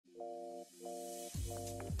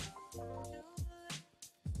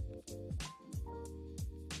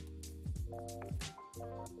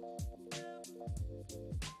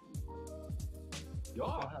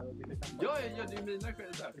Ja, ja, det är mina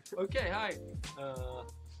skärmar. Okay, hi.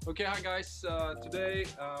 Okay, hi guys. Today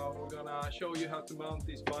we're gonna show you how to mount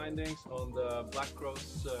these bindings on the Black Crow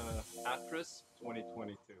Atris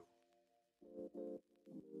 2022.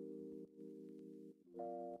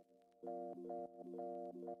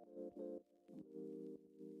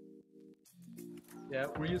 Yeah,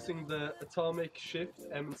 we're using the Atomic Shift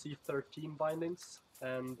MNC 13 bindings,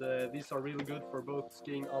 and these are really good for both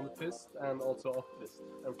skiing on the piste and also off piste,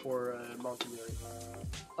 and for mountaineering.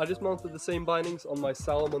 I just mounted the same bindings on my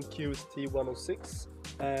Salomon QST 106,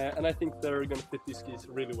 and I think they're going to fit these skis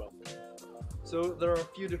really well. So there are a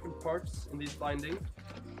few different parts in these bindings.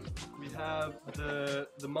 We have the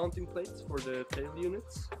mounting plates for the tail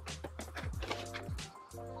units.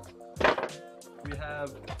 We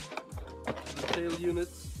have the tail unit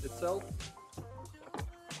itself,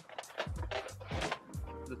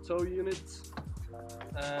 the toe unit,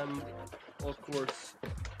 and of course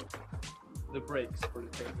the brakes for the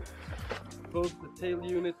tail unit. Both the tail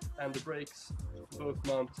unit and the brakes both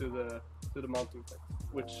mount to the mounting plate,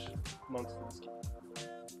 which mounts to the ski.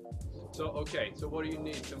 So okay, so what do you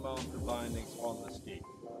need to mount the bindings on the ski?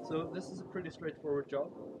 So this is a pretty straightforward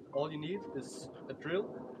job. All you need is a drill,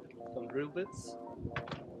 some drill bits,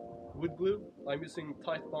 wood glue. I'm using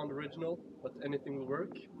Tight Bond Original, but anything will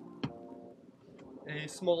work. A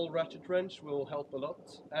small ratchet wrench will help a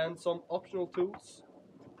lot, and some optional tools.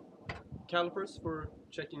 Calipers for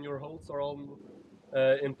checking your holes are all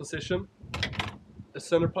in position. A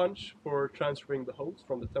center punch for transferring the holes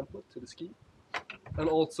from the template to the ski, and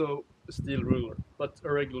also a steel ruler, but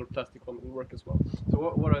a regular plastic one will work as well. So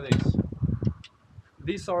what are these?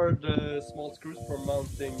 These are the small screws for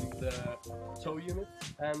mounting the toe unit,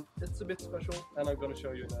 and it's a bit special, and I'm going to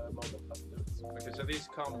show you in a moment how to do it. Okay, so these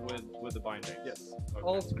come with the binding? Yes. Okay.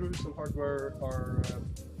 All screws and hardware are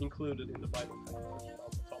included in the binding package on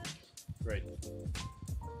the top. Great.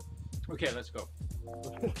 Okay, let's go.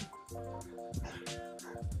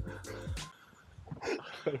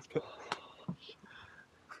 Let's go.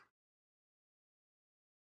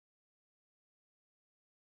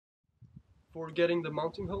 For getting the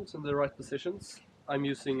mounting holes in the right positions, I'm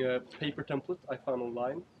using a paper template I found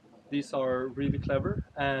online. These are really clever,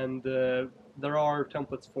 and there are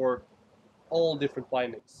templates for all different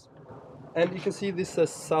bindings. And you can see this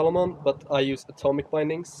says Salomon, but I use Atomic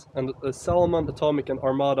bindings, and the Salomon, Atomic and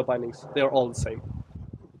Armada bindings, they are all the same.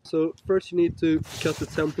 So first you need to cut the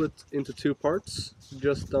template into two parts,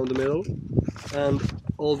 just down the middle, and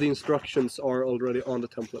all the instructions are already on the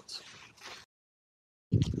template.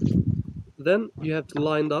 Then you have to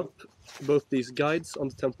line up both these guides on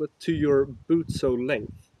the template to your boot sole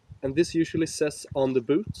length. And this usually says on the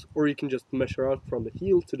boot, or you can just measure out from the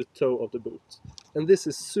heel to the toe of the boot. And this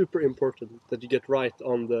is super important that you get right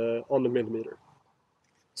on the millimeter.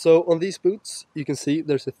 So on these boots, you can see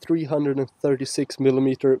there's a 336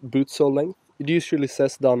 millimeter boot sole length. It usually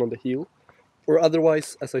says down on the heel. Or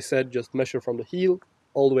otherwise, as I said, just measure from the heel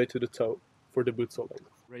all the way to the toe for the boot sole length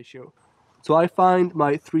ratio. So I find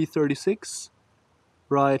my 336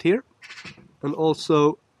 right here, and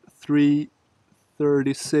also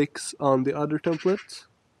 336 on the other template.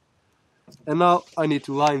 And now I need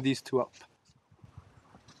to line these two up.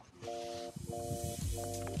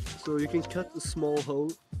 So you can cut a small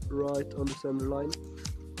hole right on the center line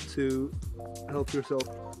to help yourself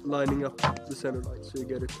lining up the center line so you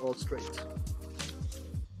get it all straight.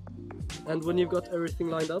 And when you've got everything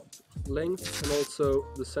lined up, length and also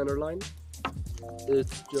the center line,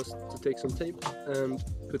 it's just to take some tape and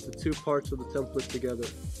put the two parts of the template together.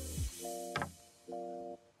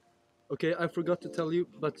 Okay, I forgot to tell you,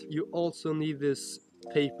 but you also need this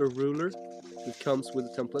paper ruler that comes with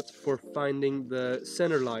the template for finding the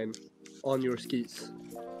center line on your skis.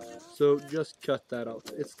 So just cut that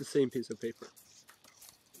out, it's the same piece of paper.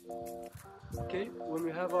 Okay, when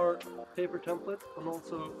we have our paper template and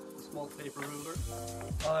also a small paper ruler,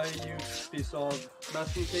 I use a piece of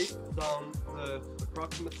masking tape down the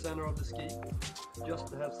approximate center of the ski, just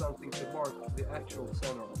to have something to mark the actual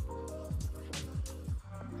center of.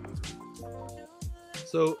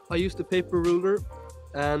 So I use the paper ruler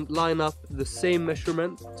and line up the same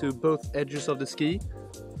measurement to both edges of the ski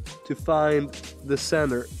to find the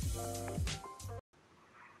center.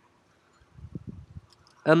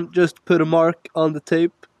 And just put a mark on the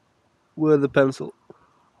tape with a pencil.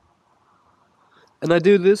 And I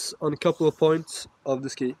do this on a couple of points of the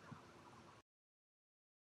ski.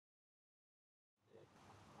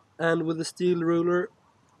 And with the steel ruler,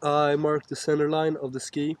 I mark the center line of the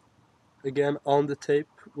ski, again on the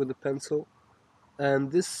tape with a pencil.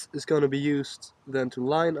 And this is going to be used then to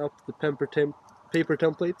line up the paper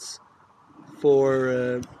templates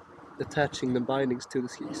for attaching the bindings to the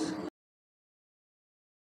skis.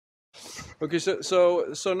 Okay,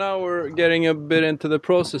 so now we're getting a bit into the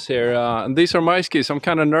process here. And these are my skis. I'm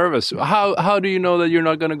kind of nervous. How do you know that you're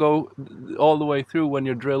not going to go all the way through when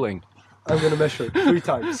you're drilling? I'm gonna measure 3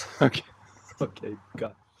 times. Okay. Okay,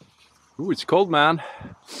 got it. Ooh, it's cold, man.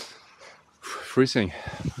 Freezing.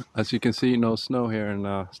 As you can see, no snow here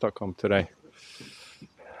in Stockholm today.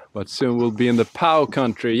 But soon we'll be in the POW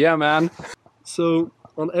country. Yeah, man. So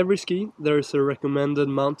on every ski there's a recommended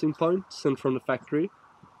mounting point sent from the factory.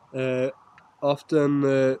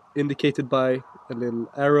 Often indicated by a little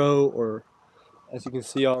arrow, or as you can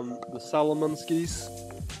see on the Salomon skis,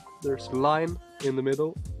 there's a line in the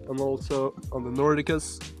middle, and also on the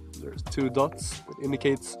Nordicus there's 2 dots that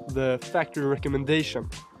indicates the factory recommendation.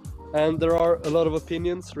 And there are a lot of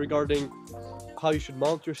opinions regarding how you should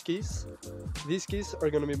mount your skis. These skis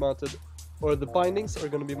are going to be mounted, or the bindings are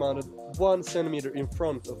going to be mounted 1 centimeter in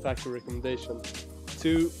front of factory recommendation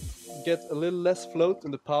to get a little less float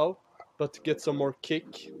in the POW, but to get some more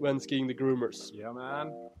kick when skiing the groomers. Yeah,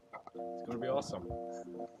 man. It's gonna be awesome.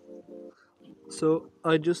 So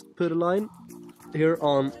I just put a line here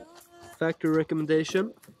on factory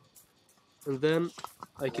recommendation, and then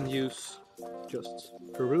I can use just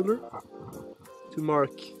a ruler to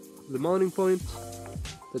mark the mounting point.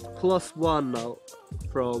 That's +1 now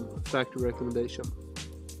from factory recommendation.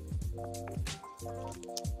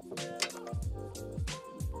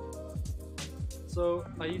 So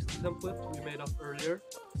I used the template we made up earlier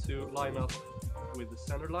to line up with the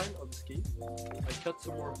center line of the ski. I cut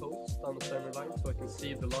some more holes down the center line so I can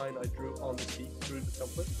see the line I drew on the ski through the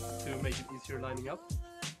template to make it easier lining up.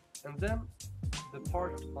 And then the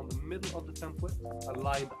part on the middle of the template I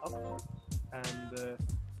lined up, and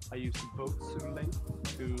I used the boat zoom length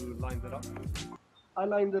to line that up. I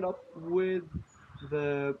lined it up with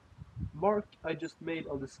the mark I just made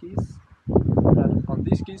on the skis. That on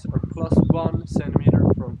these skis are +1 centimeter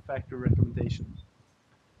from factory recommendation.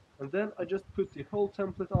 And then I just put the whole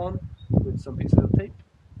template on with some pieces of tape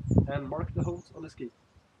and mark the holes on the ski.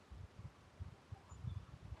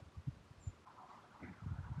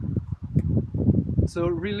 So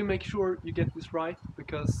really make sure you get this right,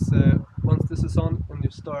 because once this is on and you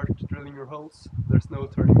start drilling your holes, there's no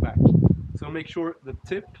turning back. So make sure the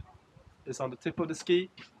tip is on the tip of the ski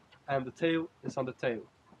and the tail is on the tail.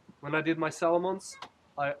 When I did my Salomons,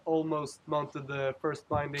 I almost mounted the first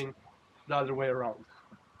binding the other way around.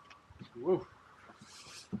 Woo.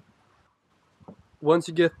 Once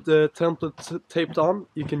you get the template taped on,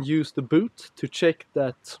 you can use the boot to check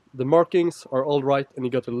that the markings are all right and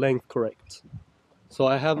you got the length correct. So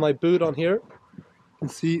I have my boot on here. You can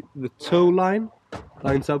see the toe line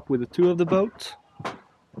lines up with the toe of the boat,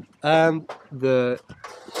 and the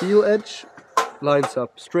heel edge lines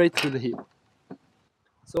up straight to the heel.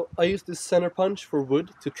 So I use this center punch for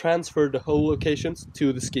wood to transfer the hole locations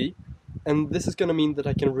to the ski, and this is going to mean that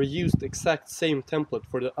I can reuse the exact same template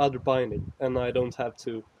for the other binding, and I don't have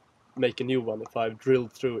to make a new one if I've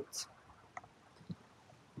drilled through it.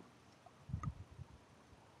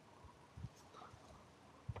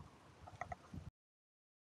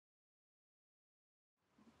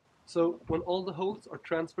 So when all the holes are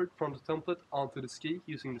transferred from the template onto the ski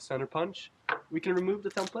using the center punch, we can remove the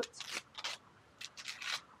template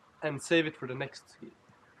and save it for the next ski.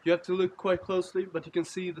 You have to look quite closely, but you can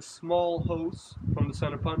see the small holes from the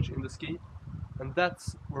center punch in the ski, and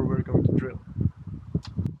that's where we're going to drill.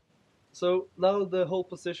 So now the hole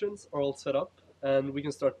positions are all set up and we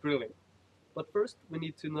can start drilling. But first we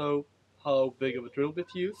need to know how big of a drill bit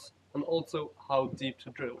to use and also how deep to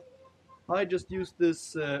drill. I just used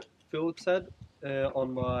this Phillips head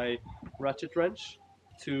on my ratchet wrench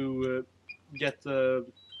to get a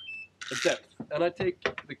depth, and I take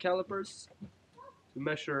the calipers to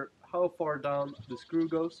measure how far down the screw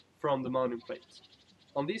goes from the mounting plate.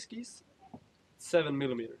 On these skis, 7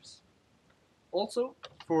 millimeters. Also,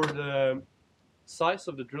 for the size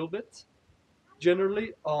of the drill bit,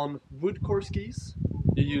 generally on wood core skis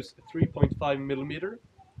you use a 3.5 millimeter,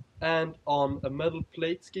 and on a metal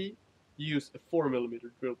plate ski you use a 4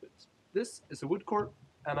 millimeter drill bit. This is a wood core,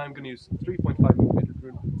 and I'm going to use a 3.5 millimeter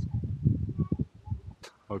drill bit.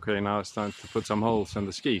 Okay, now it's time to put some holes in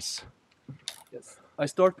the skis. Yes, I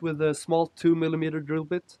start with a small 2 millimeter drill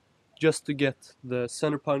bit just to get the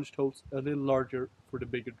center punched holes a little larger for the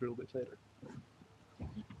bigger drill bit later.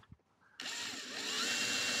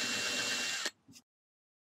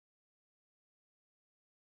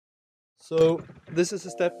 So this is a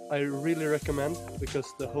step I really recommend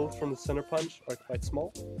because the holes from the center punch are quite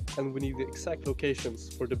small and we need the exact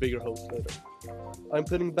locations for the bigger holes later. I'm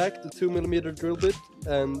putting back the 2 millimeter drill bit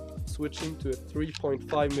and switching to a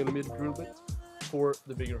 3.5mm drill bit for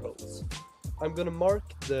the bigger holes. I'm gonna mark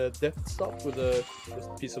the depth stop with a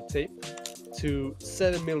piece of tape to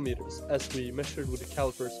 7mm as we measured with the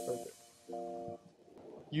calipers earlier.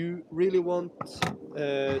 You really want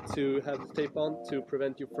to have the tape on to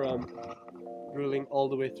prevent you from drilling all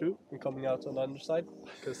the way through and coming out on the underside,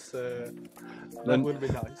 because that would be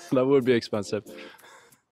nice. That would be expensive.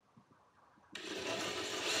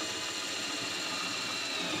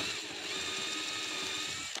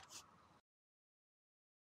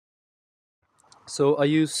 So I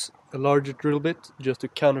use a larger drill bit just to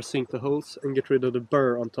countersink the holes and get rid of the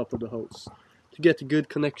burr on top of the holes, to get a good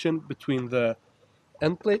connection between the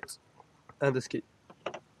end plate and the ski.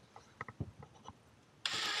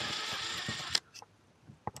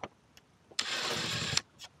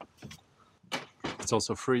 It's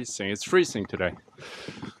also freezing. It's freezing today.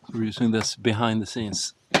 We're using this behind the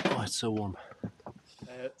scenes. Oh, it's so warm.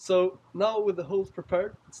 So now with the holes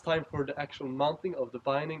prepared, it's time for the actual mounting of the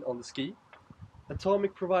binding on the ski.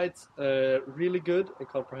 Atomic provides a really good and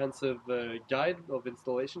comprehensive guide of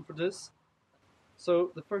installation for this.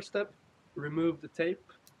 So the first step, remove the tape.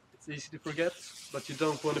 It's easy to forget, but you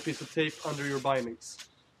don't want a piece of tape under your bindings.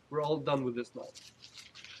 We're all done with this now.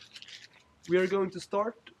 We are going to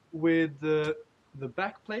start with the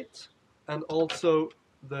back plate and also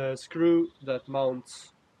the screw that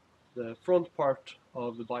mounts the front part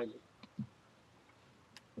of the binding.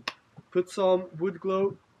 Put some wood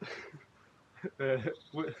glue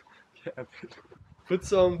put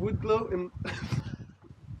some wood glue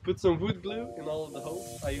in all of the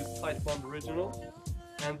holes. I use Tight Bond Original,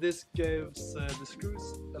 and this gives the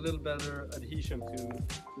screws a little better adhesion to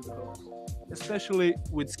the holes, especially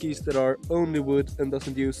with skis that are only wood and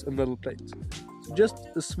doesn't use a metal plate. So just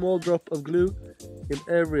a small drop of glue in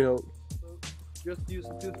every hole. So just use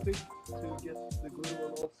a toothpick to get the glue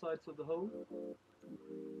on all sides of the hole,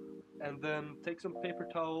 and then take some paper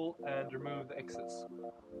towel and remove the excess.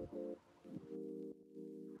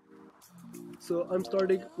 So I'm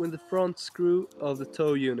starting with the front screw of the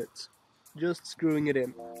toe unit, just screwing it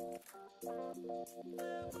in.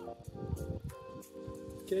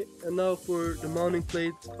 Okay, and now for the mounting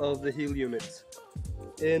plate of the heel unit.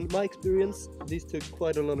 In my experience, these took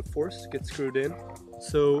quite a lot of force to get screwed in,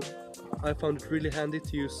 so I found it really handy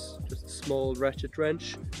to use just a small ratchet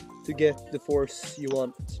wrench to get the force you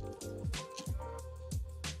want.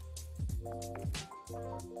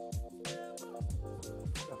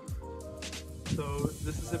 So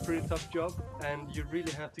this is a pretty tough job, and you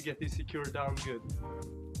really have to get these secured down good.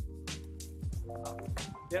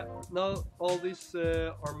 Yeah, now all these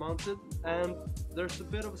are mounted, and there's a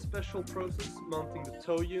bit of a special process mounting the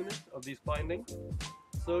toe unit of these bindings.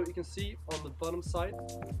 So you can see on the bottom side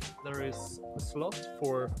there is a slot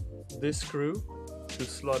for this screw to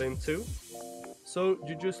slot into. So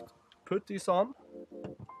you just put these on,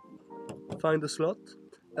 find the slot,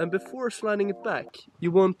 and before sliding it back,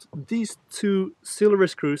 you want these two silver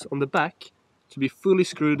screws on the back to be fully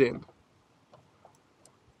screwed in.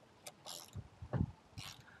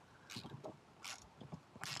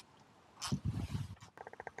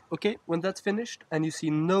 Okay, when that's finished and you see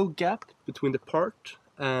no gap between the part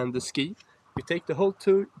and the ski, you take the whole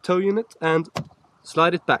toe unit and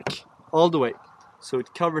slide it back all the way, so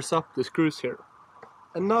it covers up the screws here.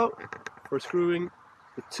 And now for screwing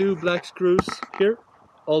the two black screws here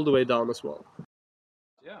all the way down as well.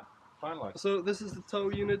 Yeah, finalized. So this is the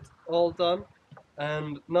toe unit all done,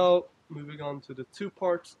 and now moving on to the two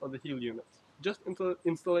parts of the heel unit. Just into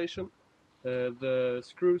installation, the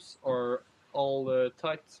screws are all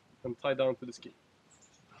tight and tied down to the ski.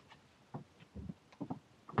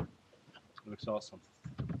 Looks awesome.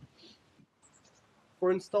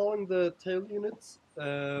 For installing the tail units,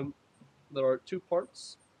 there are two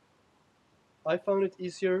parts. I found it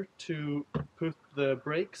easier to put the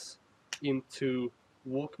brakes into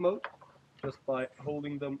walk mode just by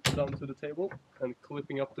holding them down to the table and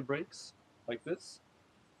clipping up the brakes like this.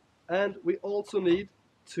 And we also need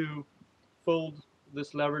to fold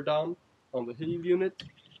this lever down on the heel unit,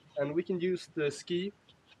 and we can use the ski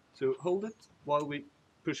to hold it while we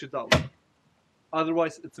push it down.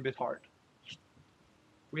 Otherwise it's a bit hard.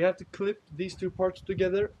 We have to clip these two parts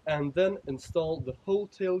together and then install the whole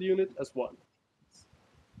tail unit as one.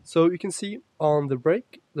 So you can see on the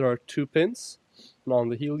brake there are two pins, and on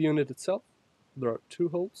the heel unit itself there are two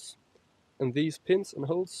holes, and these pins and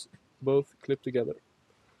holes both clip together.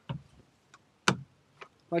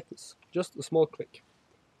 Like this, just a small click.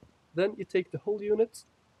 Then you take the whole unit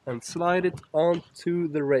and slide it onto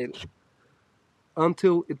the rail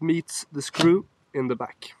until it meets the screw in the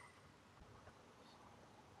back.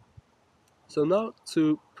 So now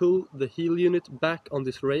to pull the heel unit back on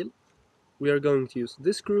this rail, we are going to use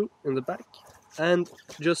this screw in the back and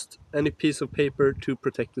just any piece of paper to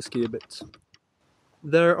protect the ski a bit.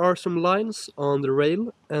 There are some lines on the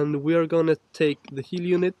rail and we are going to take the heel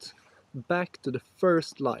unit back to the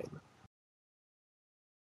first line.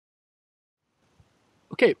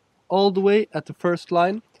 Okay, all the way at the first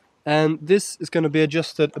line, and this is going to be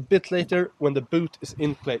adjusted a bit later when the boot is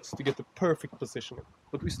in place to get the perfect positioning.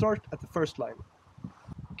 But we start at the first line.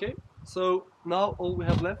 Okay, so now all we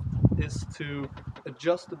have left is to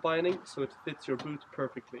adjust the binding so it fits your boot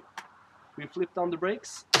perfectly. We flip down the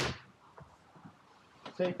brakes,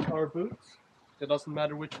 take our boot, it doesn't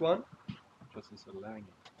matter which one,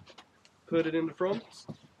 put it in the front,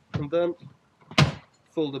 and then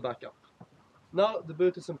fold it back up. Now the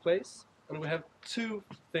boot is in place, and we have two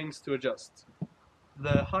things to adjust.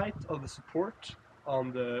 The height of the support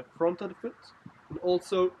on the front of the foot, and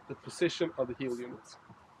also the position of the heel unit.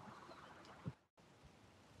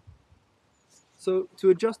 So to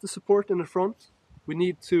adjust the support in the front, we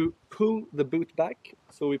need to pull the boot back.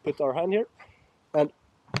 So we put our hand here and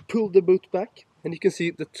pull the boot back, and you can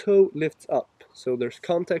see the toe lifts up. So there's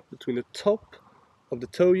contact between the top of the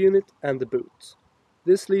toe unit and the boot.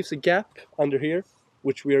 This leaves a gap under here,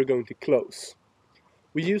 which we are going to close.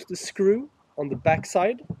 We use the screw on the back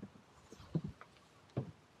side,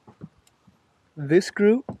 this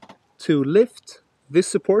screw, to lift this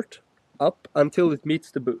support up until it meets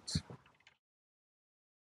the boot.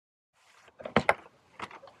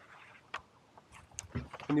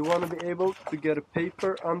 And you want to be able to get a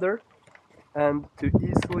paper under and to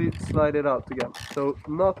easily slide it out again. So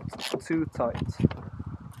not too tight.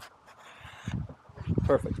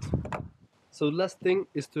 Perfect. So the last thing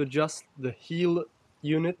is to adjust the heel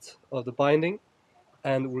unit of the binding,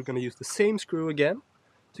 and we're going to use the same screw again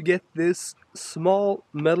to get this small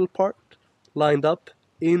metal part lined up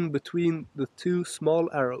in between the two small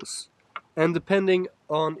arrows. And depending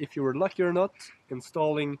on if you were lucky or not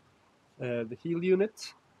installing the heel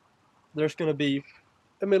unit, there's going to be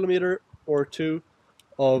a millimeter or two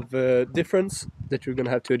of difference that you're going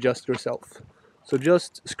to have to adjust yourself. So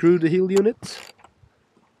just screw the heel unit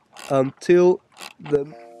until the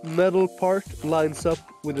metal part lines up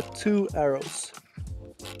with the two arrows.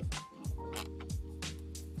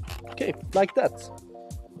 Okay, like that.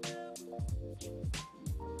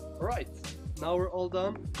 Alright, now we're all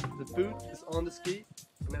done. The boot is on the ski,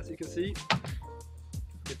 and as you can see,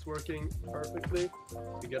 it's working perfectly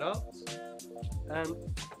to get out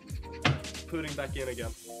and putting back in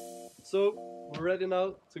again. So we're ready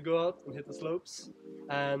now to go out and hit the slopes,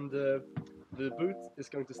 and the boot is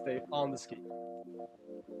going to stay on the ski.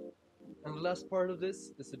 And the last part of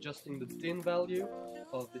this is adjusting the din value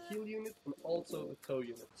of the heel unit and also the toe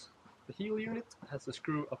unit. The heel unit has a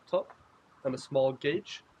screw up top and a small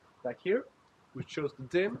gauge back here, which shows the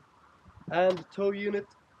din, and the toe unit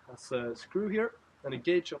has a screw here and a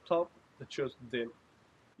gauge up top that shows the din.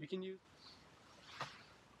 You can use.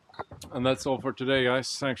 And that's all for today,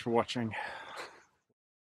 guys. Thanks for watching.